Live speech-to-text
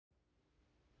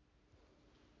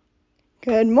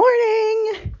Good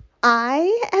morning.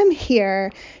 I am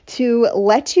here to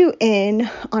let you in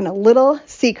on a little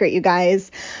secret, you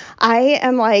guys. I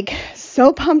am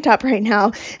so pumped up right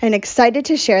now and excited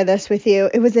to share this with you.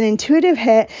 It was an intuitive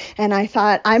hit and I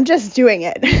thought I'm just doing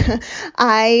it.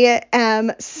 I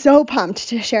am so pumped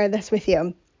to share this with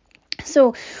you.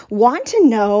 So, want to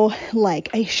know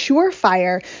a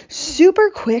surefire, super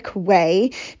quick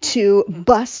way to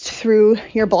bust through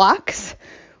your blocks?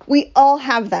 We all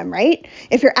have them, right?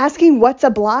 If you're asking what's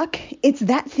a block, it's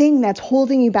that thing that's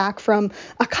holding you back from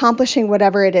accomplishing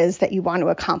whatever it is that you want to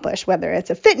accomplish, whether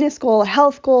it's a fitness goal, a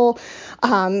health goal,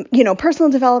 personal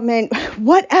development,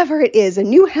 whatever it is, a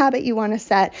new habit you want to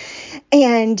set.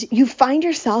 And you find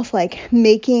yourself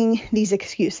making these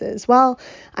excuses. Well,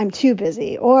 I'm too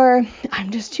busy, or I'm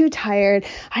just too tired.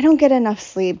 I don't get enough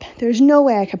sleep. There's no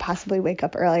way I could possibly wake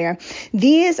up earlier.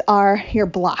 These are your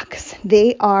blocks.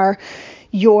 They are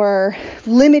your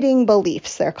limiting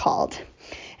beliefs, they're called.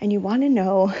 And you want to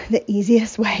know the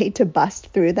easiest way to bust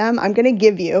through them. I'm going to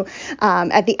give you,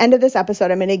 at the end of this episode,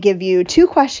 I'm going to give you 2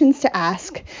 questions to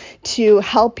ask to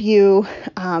help you,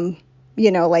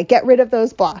 get rid of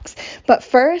those blocks. But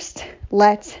first,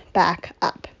 let's back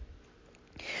up.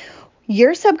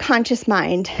 Your subconscious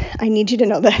mind, I need you to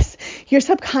know this, your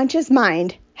subconscious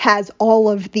mind has all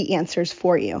of the answers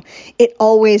for you. It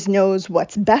always knows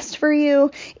what's best for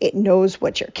you. It knows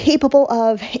what you're capable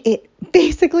of. It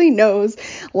basically knows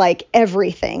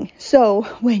everything. So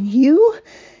when you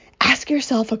ask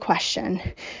yourself a question,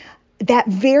 that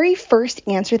very first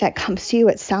answer that comes to you,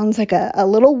 it sounds like a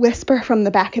little whisper from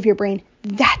the back of your brain.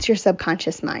 That's your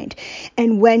subconscious mind.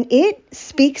 And when it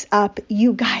speaks up,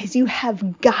 you guys, you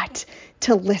have got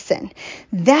to listen.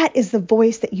 That is the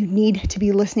voice that you need to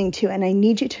be listening to. And I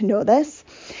need you to know this.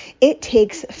 It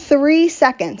takes 3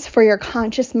 seconds for your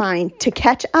conscious mind to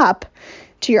catch up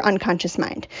to your unconscious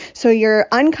mind. So your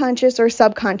unconscious or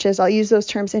subconscious, I'll use those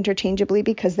terms interchangeably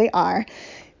because they are,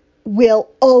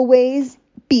 will always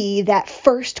be that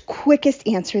first quickest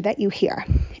answer that you hear.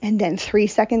 And then 3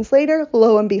 seconds later,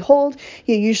 lo and behold,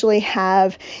 you usually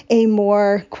have a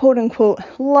more quote unquote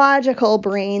logical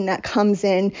brain that comes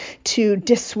in to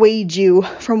dissuade you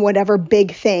from whatever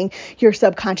big thing your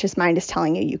subconscious mind is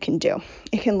telling you can do.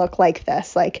 It can look like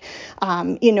this,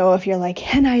 if you're like,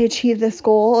 can I achieve this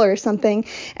goal or something?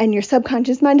 And your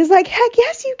subconscious mind is like, heck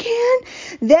yes, you can.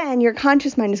 Then your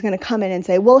conscious mind is going to come in and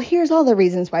say, well, here's all the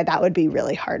reasons why that would be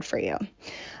really hard for you.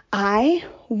 I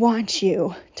want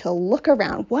you to look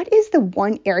around. What is the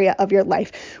one area of your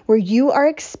life where you are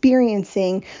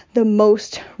experiencing the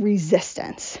most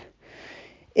resistance?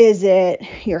 Is it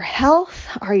your health?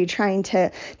 Are you trying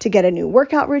to get a new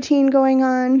workout routine going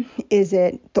on? Is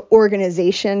it the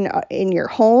organization in your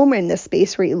home, in the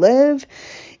space where you live?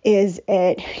 Is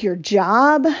it your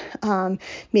job?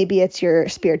 Maybe it's your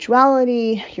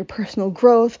spirituality, your personal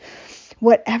growth.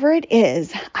 Whatever it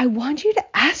is, I want you to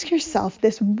ask yourself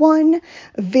this one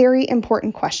very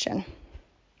important question.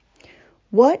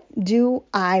 What do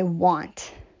I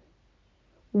want?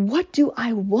 What do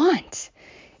I want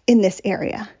in this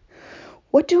area?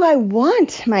 What do I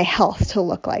want my health to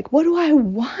look like? What do I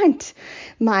want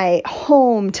my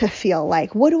home to feel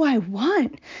like? What do I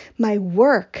want my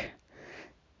work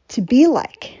to be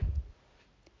like?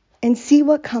 And see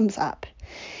what comes up.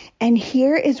 And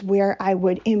here is where I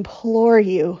would implore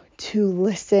you to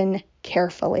listen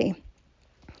carefully.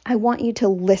 I want you to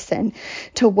listen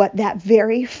to what that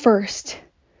very first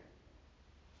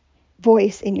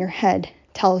voice in your head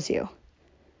tells you.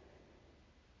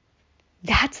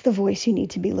 That's the voice you need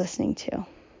to be listening to.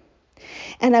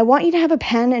 And I want you to have a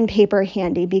pen and paper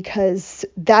handy because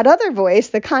that other voice,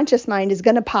 the conscious mind, is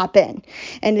going to pop in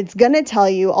and it's going to tell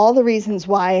you all the reasons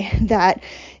why that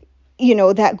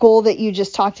goal that you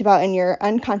just talked about in your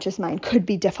unconscious mind could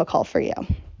be difficult for you.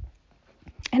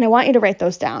 And I want you to write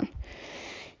those down.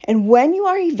 And when you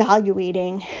are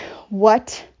evaluating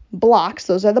what blocks,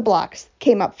 those are the blocks,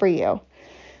 came up for you,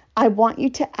 I want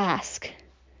you to ask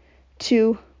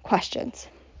 2 questions.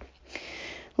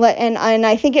 And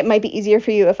I think it might be easier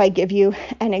for you if I give you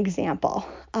an example.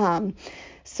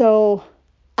 So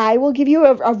I will give you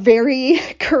a very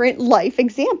current life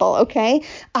example, okay?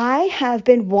 I have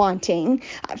been wanting,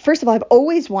 first of all, I've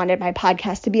always wanted my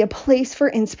podcast to be a place for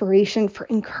inspiration, for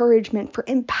encouragement, for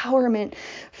empowerment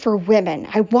for women.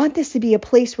 I want this to be a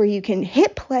place where you can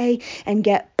hit play and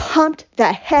get pumped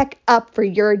the heck up for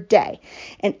your day.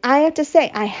 And I have to say,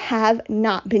 I have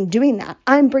not been doing that.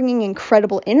 I'm bringing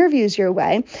incredible interviews your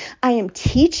way. I am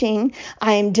teaching,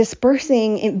 I am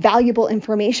dispersing valuable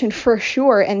information for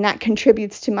sure, and that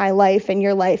contributes to my life and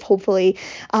your life, hopefully,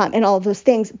 and all of those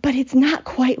things. But it's not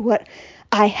quite what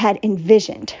I had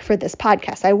envisioned for this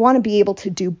podcast. I want to be able to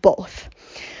do both.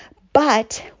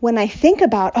 But when I think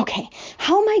about, okay,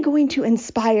 how am I going to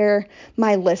inspire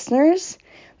my listeners?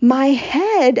 In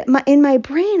my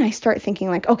brain, I start thinking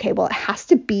like, okay, well, it has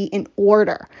to be in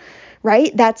order,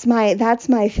 right? That's my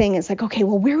thing. It's like, okay,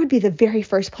 well, where would be the very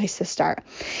first place to start?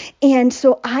 And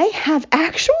so I have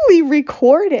actually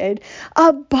recorded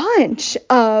a bunch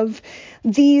of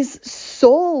these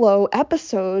solo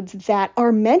episodes that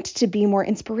are meant to be more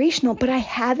inspirational, but I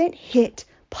haven't hit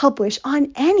publish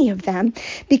on any of them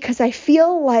because I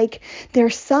feel like they're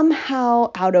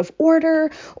somehow out of order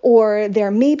or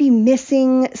they're maybe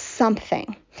missing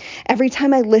something. Every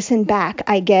time I listen back,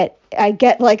 I get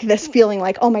like this feeling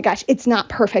like, oh my gosh, it's not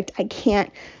perfect. I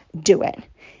can't do it.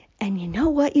 And you know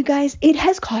what, you guys? It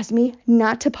has caused me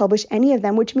not to publish any of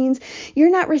them, which means you're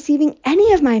not receiving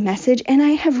any of my message. And I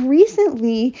have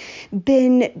recently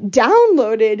been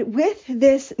downloaded with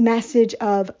this message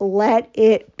of let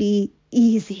it be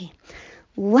easy.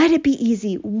 Let it be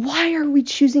easy. Why are we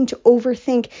choosing to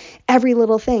overthink every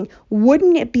little thing?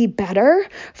 Wouldn't it be better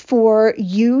for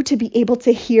you to be able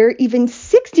to hear even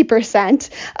 60%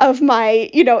 of my,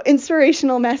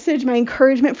 inspirational message, my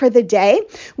encouragement for the day?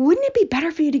 Wouldn't it be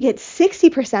better for you to get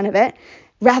 60% of it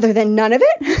rather than none of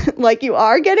it like you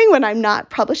are getting when I'm not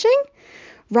publishing,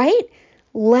 right?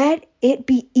 Let it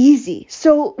be easy.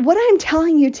 So what I'm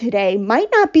telling you today might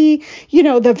not be,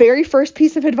 the very first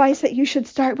piece of advice that you should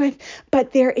start with,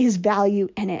 but there is value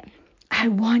in it. I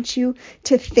want you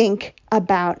to think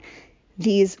about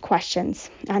these questions,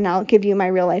 and I'll give you my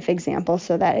real life example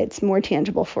so that it's more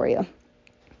tangible for you.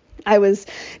 I was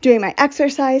doing my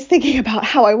exercise, thinking about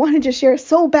how I wanted to share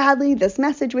so badly this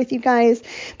message with you guys,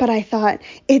 but I thought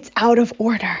it's out of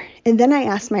order. And then I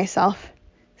asked myself,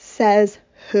 says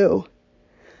who?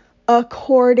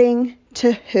 According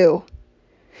to who?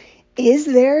 Is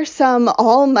there some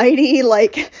almighty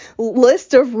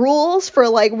list of rules for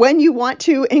when you want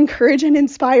to encourage and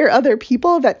inspire other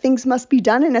people that things must be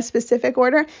done in a specific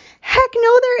order? Heck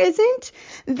no, there isn't.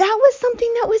 That was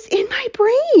something that was in my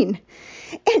brain.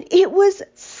 And it was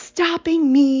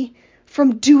stopping me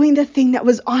from doing the thing that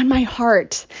was on my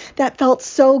heart that felt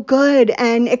so good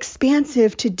and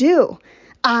expansive to do.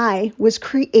 I was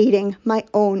creating my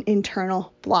own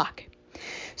internal block.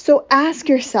 So ask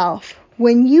yourself,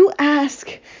 when you ask,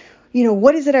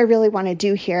 what is it I really want to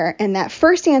do here? And that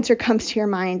first answer comes to your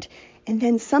mind, and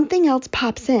then something else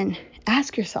pops in.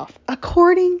 Ask yourself,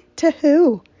 according to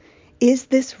who? Is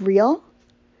this real?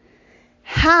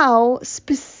 How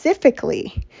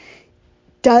specifically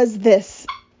does this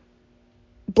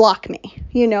block me?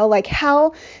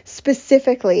 How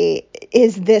specifically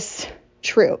is this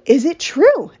true? Is it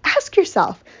true? Ask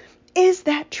yourself, is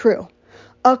that true?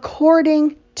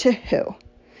 According to who?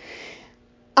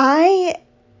 I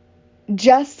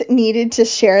just needed to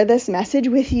share this message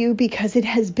with you because it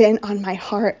has been on my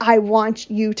heart. I want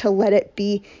you to let it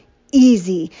be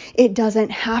easy. It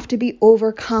doesn't have to be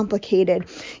overcomplicated.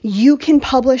 You can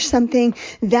publish something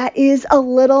that is a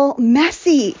little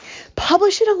messy.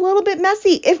 Publish it a little bit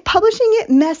messy. If publishing it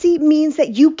messy means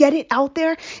that you get it out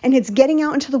there and it's getting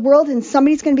out into the world and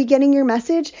somebody's going to be getting your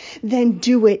message, then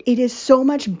do it. It is so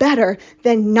much better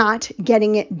than not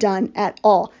getting it done at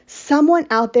all. Someone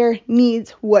out there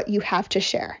needs what you have to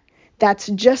share. That's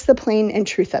just the plain and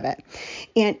truth of it.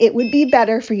 And it would be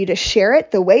better for you to share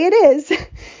it the way it is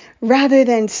rather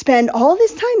than spend all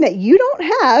this time that you don't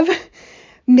have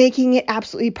making it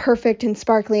absolutely perfect and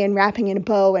sparkly and wrapping in a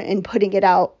bow and putting it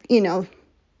out, in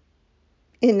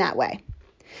that way.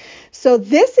 So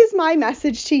this is my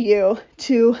message to you,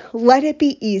 to let it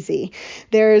be easy.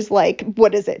 There's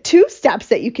 2 steps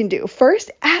that you can do. First,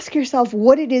 ask yourself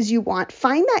what it is you want.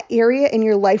 Find that area in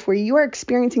your life where you are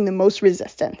experiencing the most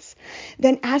resistance.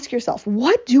 Then ask yourself,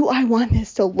 what do I want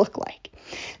this to look like?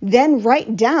 Then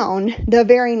write down the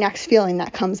very next feeling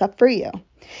that comes up for you.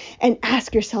 And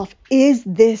ask yourself, is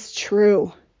this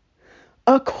true?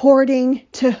 According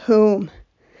to whom?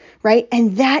 Right?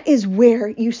 And that is where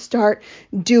you start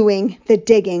doing the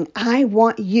digging. I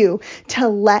want you to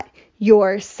let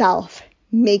yourself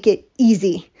make it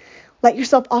easy. Let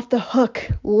yourself off the hook.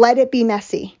 Let it be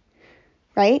messy.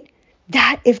 Right?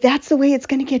 If that's the way it's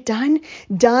going to get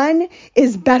done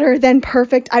is better than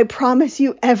perfect. I promise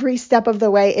you, every step of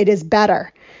the way, it is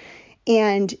better.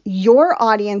 And your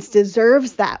audience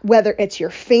deserves that, whether it's your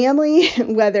family,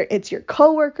 whether it's your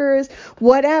coworkers,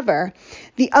 whatever.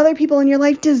 The other people in your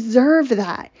life deserve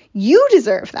that. You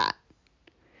deserve that.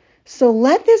 So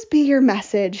let this be your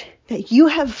message that you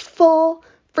have full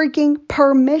freaking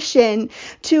permission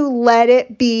to let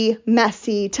it be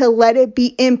messy, to let it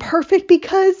be imperfect,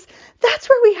 because that's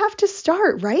where we have to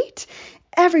start, right?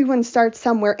 Everyone starts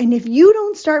somewhere. And if you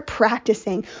don't start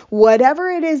practicing whatever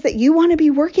it is that you want to be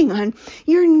working on,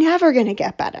 you're never going to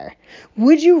get better.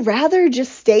 Would you rather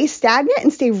just stay stagnant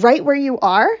and stay right where you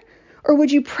are? Or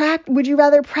would you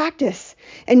rather practice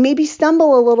and maybe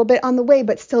stumble a little bit on the way,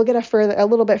 but still get a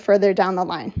little bit further down the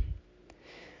line?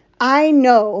 I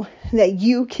know that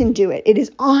you can do it. It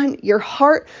is on your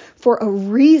heart for a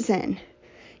reason.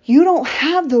 You don't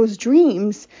have those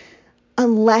dreams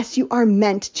unless you are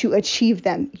meant to achieve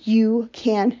them. You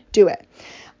can do it.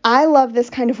 I love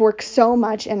this kind of work so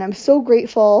much, and I'm so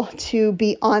grateful to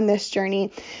be on this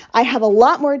journey. I have a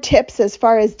lot more tips as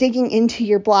far as digging into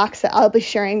your blocks that I'll be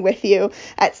sharing with you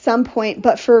at some point.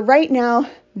 But for right now,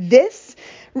 this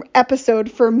episode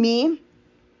for me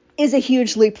is a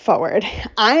huge leap forward.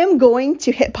 I am going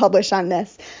to hit publish on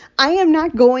this. I am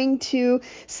not going to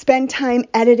spend time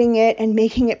editing it and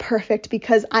making it perfect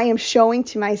because I am showing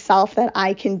to myself that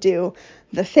I can do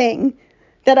the thing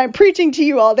that I'm preaching to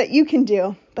you all that you can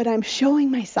do. But I'm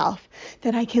showing myself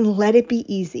that I can let it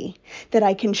be easy, that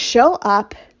I can show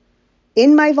up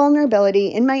in my vulnerability,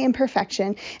 in my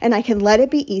imperfection, and I can let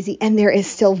it be easy. And there is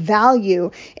still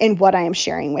value in what I am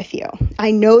sharing with you.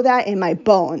 I know that in my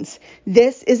bones.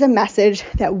 This is a message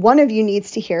that one of you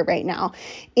needs to hear right now.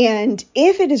 And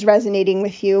if it is resonating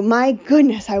with you, my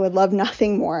goodness, I would love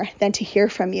nothing more than to hear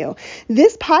from you.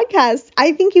 This podcast,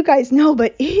 I think you guys know,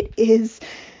 but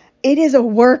it is a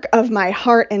work of my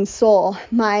heart and soul.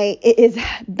 It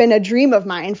has been a dream of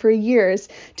mine for years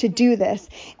to do this.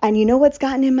 And you know what's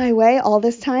gotten in my way all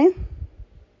this time?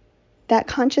 That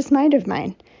conscious mind of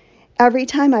mine. Every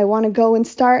time I want to go and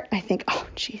start, I think, oh,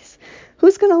 geez,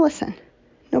 who's going to listen?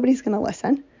 Nobody's going to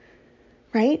listen,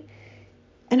 right?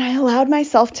 And I allowed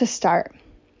myself to start.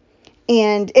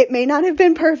 And it may not have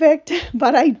been perfect,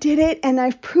 but I did it. And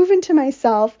I've proven to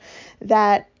myself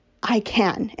that I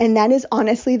can. And that is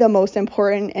honestly the most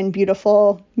important and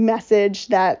beautiful message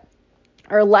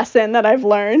or lesson that I've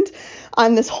learned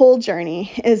on this whole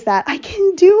journey is that I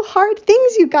can do hard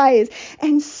things, you guys,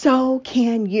 and so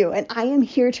can you. And I am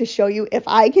here to show you if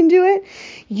I can do it,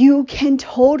 you can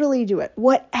totally do it.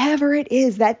 Whatever it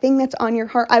is, that thing that's on your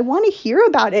heart, I want to hear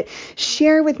about it.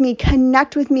 Share with me,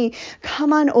 connect with me,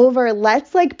 come on over.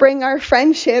 Let's bring our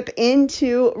friendship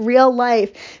into real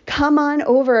life. Come on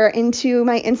over into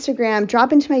my Instagram,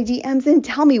 drop into my DMs and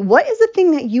tell me, what is the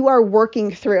thing that you are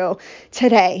working through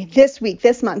today, this week,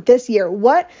 this month, this year?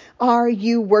 What are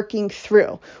you working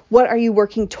through? What are you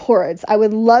working towards? I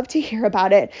would love to hear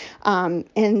about it. And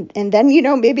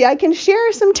then, maybe I can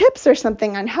share some tips or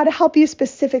something on how to help you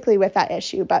specifically with that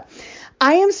issue. But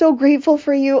I am so grateful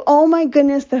for you. Oh my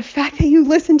goodness, the fact that you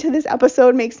listened to this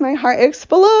episode makes my heart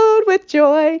explode with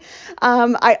joy.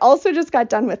 I also just got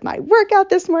done with my workout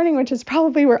this morning, which is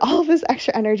probably where all of this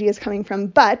extra energy is coming from.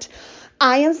 But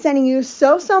I am sending you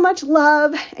so much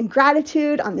love and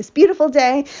gratitude on this beautiful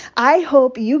day. I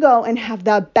hope you go and have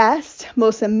the best,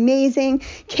 most amazing,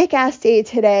 kick-ass day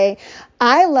today.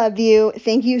 I love you.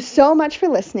 Thank you so much for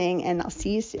listening, and I'll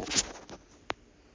see you soon.